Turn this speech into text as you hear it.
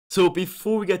So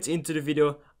before we get into the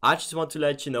video, I just want to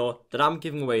let you know that I'm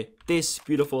giving away this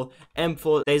beautiful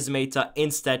M4 Decimator in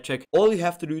StatTrack. All you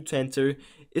have to do to enter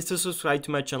is to subscribe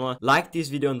to my channel, like this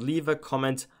video and leave a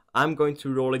comment. I'm going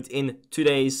to roll it in 2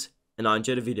 days and now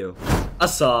enjoy the video.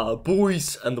 Asa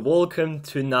boys, and welcome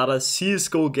to another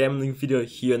CSGO gambling video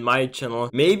here on my channel.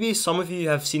 Maybe some of you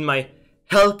have seen my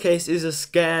Hellcase is a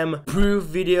scam proof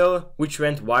video, which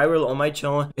went viral on my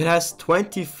channel. It has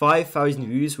 25,000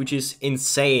 views, which is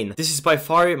insane. This is by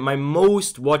far my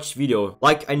most watched video.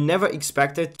 Like, I never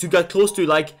expected to get close to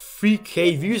like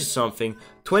 3k views or something.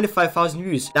 25,000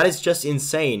 views. That is just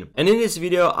insane. And in this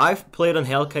video, I've played on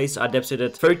Hellcase. I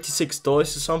deposited $36 or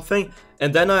something.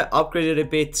 And then I upgraded a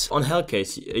bit on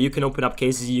Hellcase. You can open up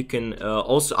cases. You can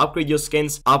also upgrade your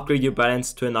skins, upgrade your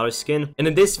balance to another skin. And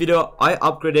in this video, I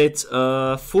upgraded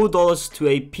 $4 to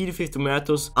a P250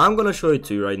 Tomatoes. I'm gonna show it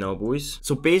to you right now, boys.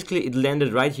 So basically, it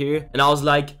landed right here. And I was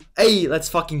like, hey, let's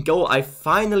fucking go. I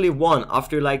finally won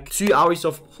after like 2 hours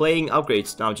of playing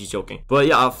upgrades. No, I'm just joking. But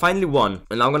yeah, I finally won.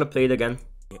 And I'm gonna play it again.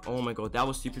 Oh my god, that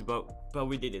was stupid, but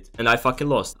we did it. And I fucking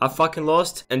lost.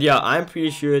 And yeah, I'm pretty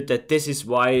sure that this is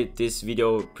why this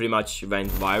video pretty much went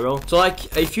viral. So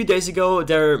like a few days ago,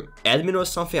 their admin or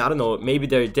something, I don't know, maybe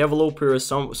their developer or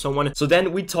someone. So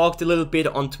then we talked a little bit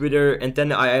on Twitter, and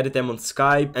then I added them on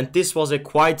Skype, and this was a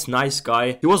quite nice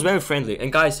guy. He was very friendly.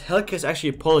 And guys, Hellcase actually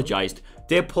apologized.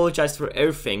 They apologized for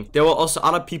everything. There were also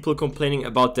other people complaining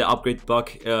about the upgrade bug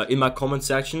in my comment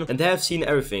section, and they have seen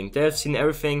everything.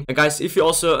 And guys, if you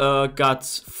also got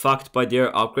fucked by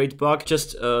their upgrade bug,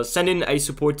 just send in a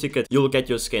support ticket. You'll get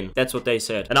your skin. That's what they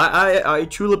said, and I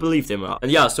truly believe them.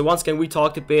 And yeah, so once again we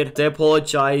talked a bit. They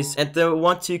apologize and they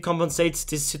want to compensate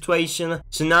this situation.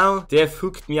 So now they have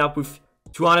hooked me up with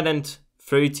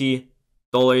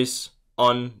 $230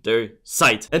 on their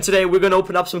site. And today we're gonna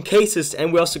open up some cases,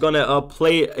 and we're also gonna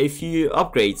play a few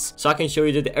upgrades so I can show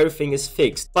you that everything is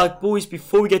fixed. But boys,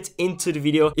 before we get into the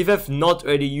video, if you have not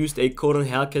already used a code on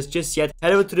Hellcase just yet,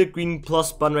 head over to the green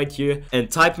plus button right here and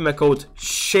type in my code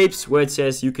SHAPES, where it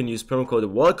says you can use promo code or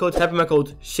wallet code. Type in my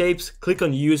code SHAPES, click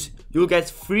on use, you'll get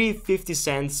free 50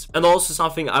 cents. And also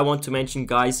something I want to mention,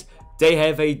 guys, they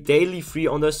have a daily free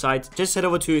on their site. Just head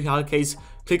over to Hellcase,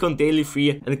 click on daily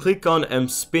free, and click on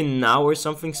spin now or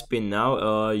something. Spin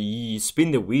now,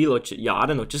 spin the wheel, or yeah, I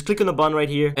don't know. Just click on the button right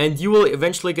here and you will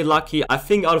eventually get lucky. I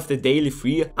think out of the daily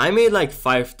free, I made like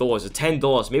 $5 or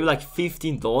 $10, maybe like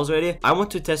 $15 already. I want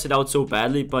to test it out so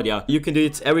badly, but yeah, you can do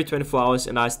it every 24 hours,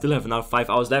 and I still have another 5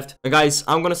 hours left. And guys,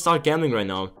 I'm gonna start gambling right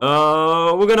now.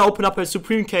 We're gonna open up a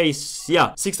Supreme case.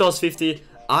 Yeah, $6.50.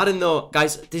 I don't know,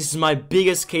 guys, this is my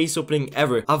biggest case opening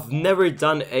ever. I've never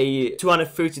done a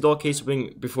 $230 case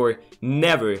opening before.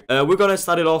 Never. We're gonna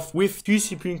start it off with 2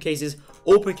 Supreme cases.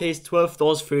 Open case,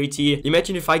 $12.30.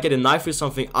 Imagine if I get a knife or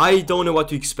something. I don't know what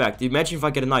to expect. Imagine if I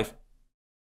get a knife.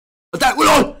 That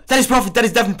is profit. That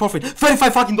is definitely profit.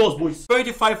 $35 fucking dollars, boys.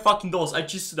 $35 fucking dollars. I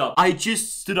just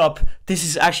stood up. This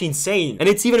is actually insane. And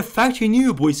it's even a factory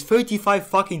new, boys. $35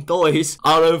 fucking dollars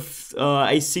out of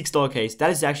a $6 case. That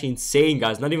is actually insane,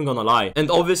 guys. Not even gonna lie.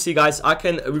 And obviously, guys, I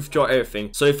can withdraw everything.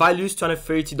 So if I lose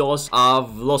 $230,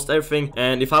 I've lost everything.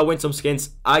 And if I win some skins,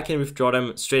 I can withdraw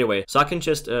them straight away. So I can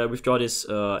just withdraw this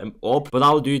orb, but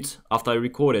I'll do it after I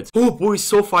record it. Oh, boys,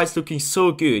 so far it's looking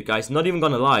so good, guys. Not even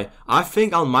gonna lie. I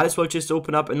think I might as well just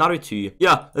open up another 2.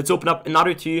 Yeah, let's open up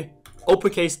another 2.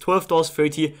 Open case,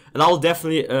 $12.30, and I'll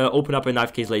definitely open up a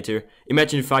knife case later.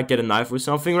 Imagine if I get a knife or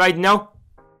something right now.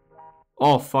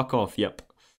 Oh, fuck off. Yep.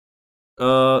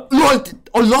 Lol, the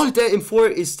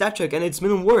M4 is StatTrack and it's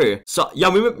minimum war. So yeah,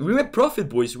 we made profit,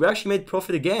 boys. We actually made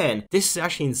profit again. This is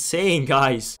actually insane,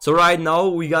 guys. So right now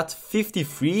we got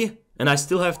 53. And I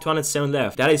still have 207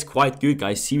 left. That is quite good,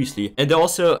 guys, seriously. And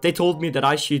they told me that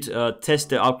I should test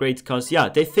the upgrade, because yeah,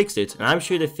 they fixed it, and I'm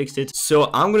sure they fixed it.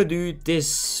 So I'm gonna do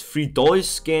this $3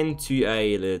 skin to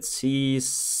a, let's see,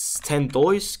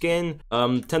 $10 skin,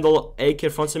 $10 AK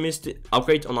front semester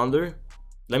upgrade on under.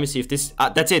 Let me see if this,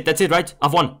 that's it, right?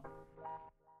 I've won.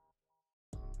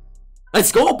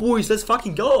 Let's go, boys, let's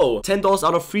fucking go. $10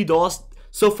 out of $3.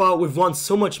 So far, we've won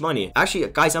so much money. Actually,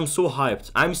 guys, I'm so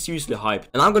hyped. I'm seriously hyped.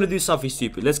 And I'm gonna do something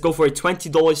stupid. Let's go for a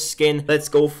 $20 skin. Let's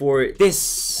go for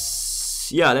this.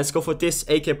 Yeah, let's go for this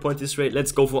AK point this rate.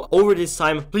 Let's go for over this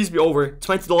time. Please be over.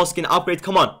 $20 skin upgrade.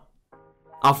 Come on.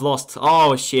 I've lost.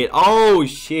 Oh, shit. Oh,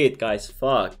 shit, guys.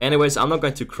 Fuck. Anyways, I'm not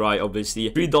going to cry,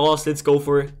 obviously. $3. Let's go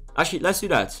for... Actually, let's do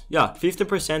that. Yeah,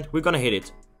 15%. We're gonna hit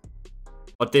it.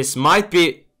 But this might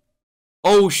be...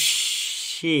 Oh, shit.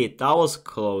 shit, that was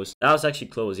close. That was actually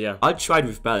close, yeah. I'll try it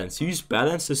with balance. Use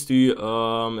balance. Let's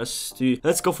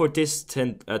go for this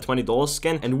 $20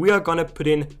 skin, and we are gonna put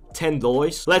in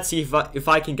 $10. Let's see if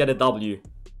I can get a W.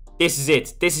 This is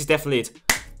it. This is definitely it.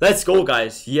 Let's go,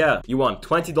 guys. Yeah, you won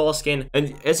 $20 skin,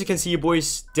 and as you can see,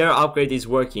 boys, their upgrade is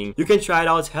working. You can try it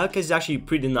out. Hellcase is actually a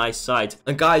pretty nice site.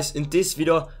 And guys, in this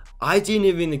video, I didn't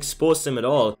even expose them at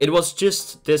all. It was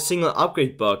just the single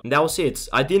upgrade bug, and that was it.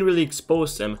 I didn't really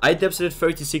expose them. I deposited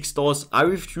 $36. I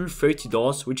withdrew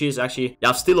 $30, which is actually, yeah,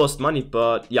 I've still lost money,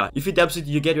 but yeah, if you deposit,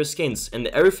 you get your skins, and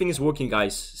everything is working,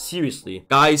 guys. Seriously.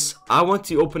 Guys, I want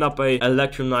to open up a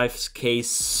electro knives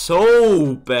case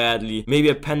so badly. Maybe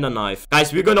a panda knife.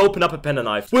 Guys, we're gonna open up a panda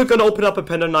knife. We're gonna open up a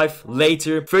panda knife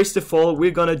later. First of all, we're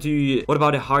gonna do, what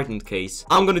about a hardened case?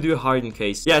 I'm gonna do a hardened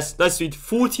case. Yes, let's do it.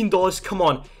 $14. Come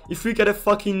on. If we get a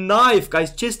fucking knife,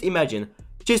 guys, just imagine.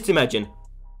 Just imagine.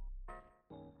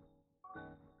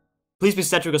 Please be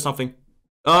static or something.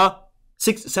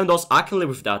 $7. I can live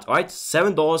with that. Alright,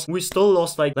 $7. We still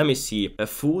lost, like, let me see. A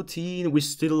 14. We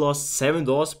still lost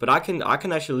 $7, but I can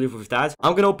actually live with that.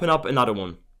 I'm gonna open up another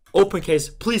one. Open case.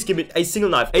 Please give me a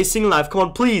single knife. A single knife. Come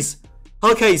on, please.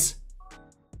 Hellcase.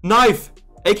 Knife.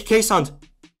 AKK sound.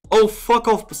 Oh, fuck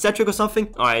off. Stat trick or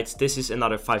something? Alright, this is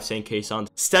another 5 cent case sound.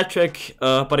 Stat trick,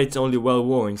 but it's only well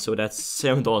worn, so that's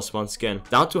 $7 once again.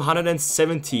 Down to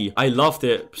 170. I love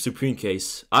the Supreme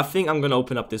case. I think I'm gonna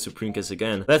open up the Supreme case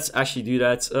again. Let's actually do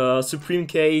that. Supreme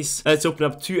case. Let's open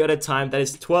up 2 at a time. That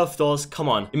is $12. Come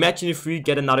on. Imagine if we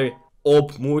get another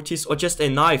Orb Mortis or just a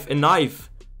knife. A knife.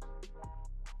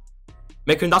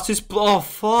 Mechanatus. Oh,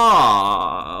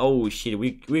 fuck. Oh, shit.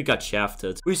 We got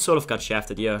shafted. We sort of got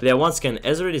shafted, yeah. Yeah, once again,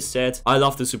 as already said, I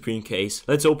love the Supreme case.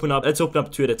 Let's open up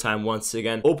 2 at a time once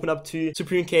again. Open up 2.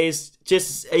 Supreme case.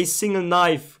 Just a single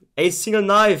knife. A single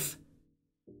knife.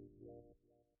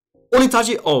 Only touch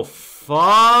it. Oh,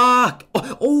 fuck.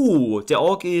 Oh, the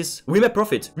orc is... We made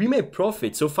profit. We made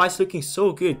profit. So far, it's looking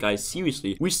so good, guys.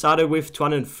 Seriously. We started with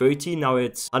 230. Now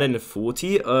it's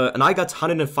 140. And I got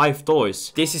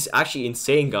 $105. This is actually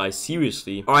insane, guys.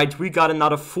 Seriously. Alright, we got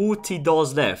another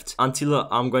 $40 left. Until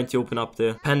I'm going to open up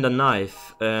the panda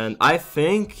knife. And I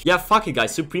think... Yeah, fuck it,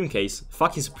 guys. Supreme case.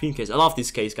 Fucking Supreme case. I love this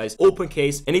case, guys. Open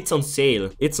case. And it's on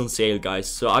sale. It's on sale, guys.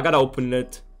 So I gotta open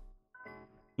it.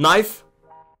 Knife.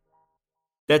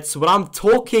 That's what I'm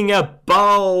talking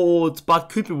about. But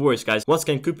could be worse, guys. Once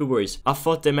again, could be worse. I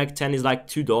thought the Mac 10 is like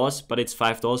 $2, but it's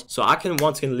 $5. So I can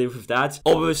once again live with that.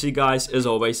 Obviously, guys, as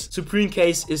always, Supreme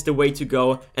case is the way to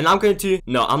go. And I'm going to...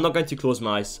 No, I'm not going to close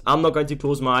my eyes. I'm not going to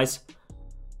close my eyes.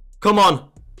 Come on.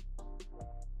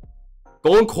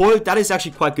 Golden coil, that is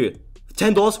actually quite good.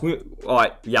 $10.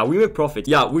 Alright, yeah, we made profit.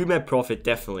 Yeah, we made profit,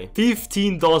 definitely.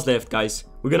 $15 left, guys.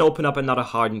 We're gonna open up another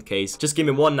hardened case. Just give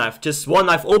me one knife. Just one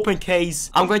knife. Open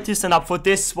case. I'm going to stand up for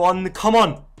this one. Come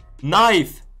on.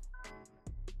 Knife.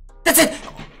 That's it.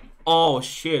 Oh,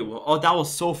 shit. Oh, that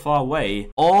was so far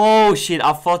away. Oh, shit.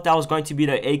 I thought that was going to be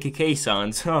the AKK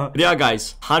sound. Yeah,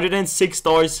 guys.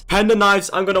 $106. Panda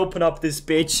knives. I'm gonna open up this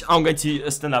bitch. I'm going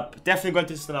to stand up. Definitely going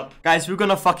to stand up. Guys, we're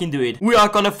gonna fucking do it. We are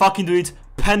gonna fucking do it.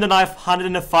 Panda knife.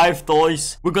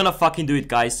 $105. We're gonna fucking do it,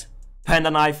 guys.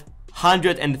 Panda knife.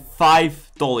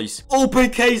 $105. Open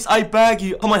case, I beg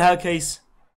you. Come on, Hellcase.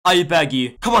 I beg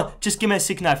you. Come on, just give me a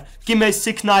sick knife. Give me a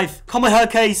sick knife. Come on,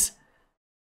 Hellcase.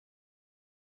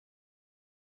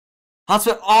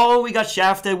 Oh, we got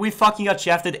shafted. We fucking got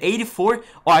shafted. 84.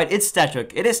 Alright, it's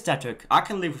static. It is static. I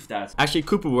can live with that. Actually,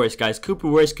 could be worse, guys. Could be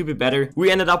worse. Could be better.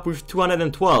 We ended up with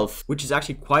 212, which is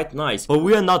actually quite nice. But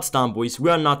we are not done, boys. We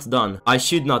are not done. I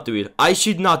should not do it. I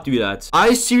should not do that.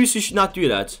 I seriously should not do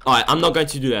that. Alright, I'm not going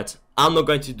to do that. I'm not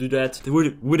going to do that. It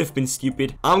would have been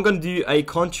stupid. I'm gonna do a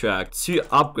contract to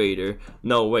upgrader.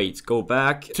 No, wait. Go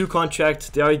back to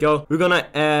contract. There we go. We're gonna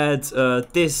add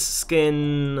this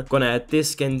skin. Gonna add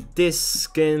this skin. This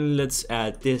skin. Let's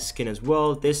add this skin as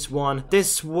well. This one.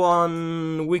 This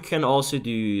one. We can also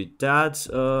do that.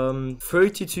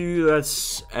 32.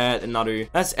 Let's add another.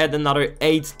 Let's add another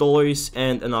 $8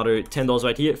 and another $10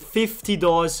 right here.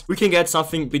 $50. We can get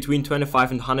something between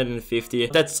 25 and 150.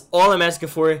 That's all I'm asking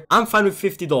for. I'm fine with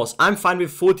 $50. I'm fine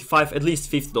with 45, at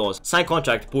least $50. Sign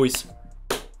contract, boys.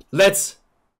 Let's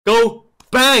go.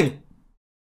 Bang!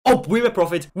 Oh, we made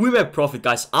profit. We made profit,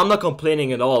 guys. I'm not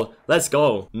complaining at all. Let's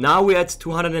go. Now we're at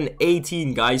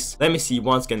 218, guys. Let me see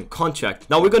once again. Contract.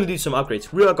 Now we're gonna do some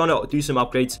upgrades. We are gonna do some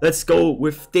upgrades. Let's go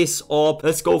with this orb.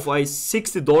 Let's go for a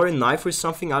 $60 knife or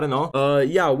something. I don't know.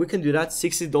 Yeah, we can do that.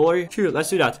 $60. Sure, let's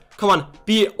do that. Come on.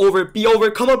 Be over. Be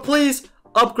over. Come on, please.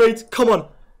 Upgrade. Come on.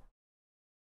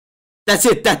 That's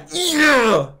it.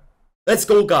 Yeah. Let's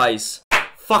go, guys.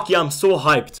 Fuck yeah, I'm so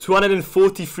hyped.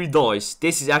 $243.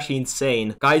 This is actually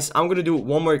insane. Guys, I'm gonna do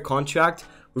one more contract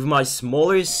with my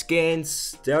smaller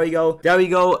skins. There we go. There we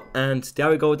go. And there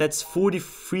we go. That's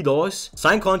 $43.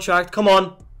 Sign contract. Come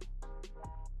on.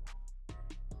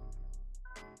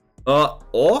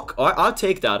 Orc? I'll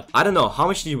take that. I don't know. How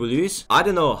much did we lose? I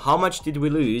don't know. How much did we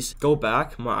lose? Go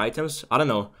back. My items. I don't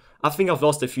know. I think I've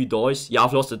lost a few dollars. Yeah,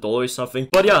 I've lost $1 or something.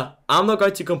 But yeah, I'm not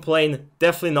going to complain.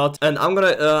 Definitely not. And I'm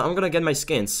gonna get my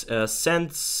skins.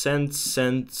 Send.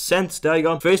 There you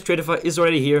go. First trader is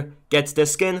already here. Gets the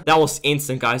skin. That was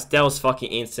instant, guys. That was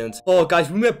fucking instant. Oh, guys,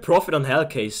 we made profit on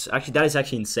Hellcase. Actually, that is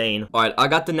actually insane. Alright, I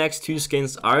got the next 2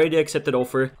 skins. I already accepted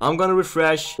offer. I'm gonna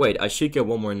refresh. Wait, I should get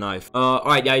one more knife.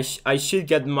 Alright, yeah, I should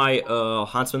get my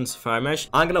Huntsman's Fire Mesh.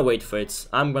 I'm gonna wait for it.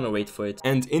 I'm gonna wait for it.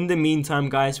 And in the meantime,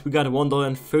 guys, we got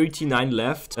 $1.39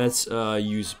 left. Let's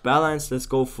use balance. Let's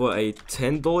go for a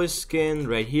 $10 skin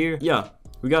right here. Yeah,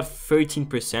 we got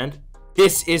 13%.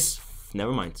 This is...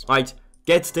 Never mind. Alright.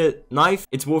 Get the knife.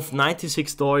 It's worth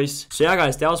 $96. So yeah,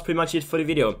 guys, that was pretty much it for the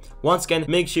video. Once again,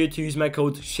 make sure to use my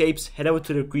code SHAPES. Head over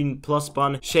to the green plus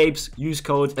button, SHAPES, use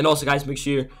code. And also, guys, make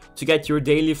sure to get your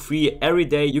daily free every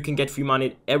day. You can get free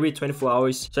money every 24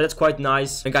 hours. So that's quite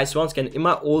nice. And guys, once again, in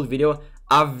my old video,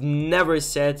 I've never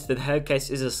said that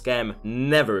Hellcase is a scam.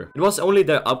 Never. It was only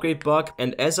the upgrade bug,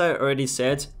 and as I already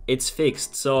said, it's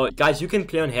fixed. So, guys, you can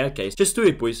play on Hellcase. Just do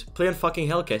it, boys. Play on fucking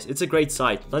Hellcase. It's a great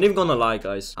site. Not even gonna lie,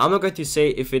 guys. I'm not going to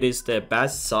say if it is the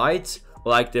best site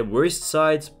or like the worst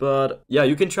site, but yeah,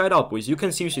 you can try it out, boys. You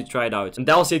can seriously try it out. And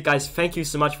that was it, guys. Thank you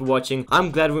so much for watching.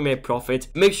 I'm glad we made profit.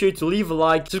 Make sure to leave a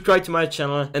like, subscribe to my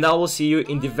channel, and I will see you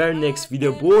in the very next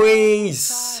video,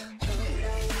 boys.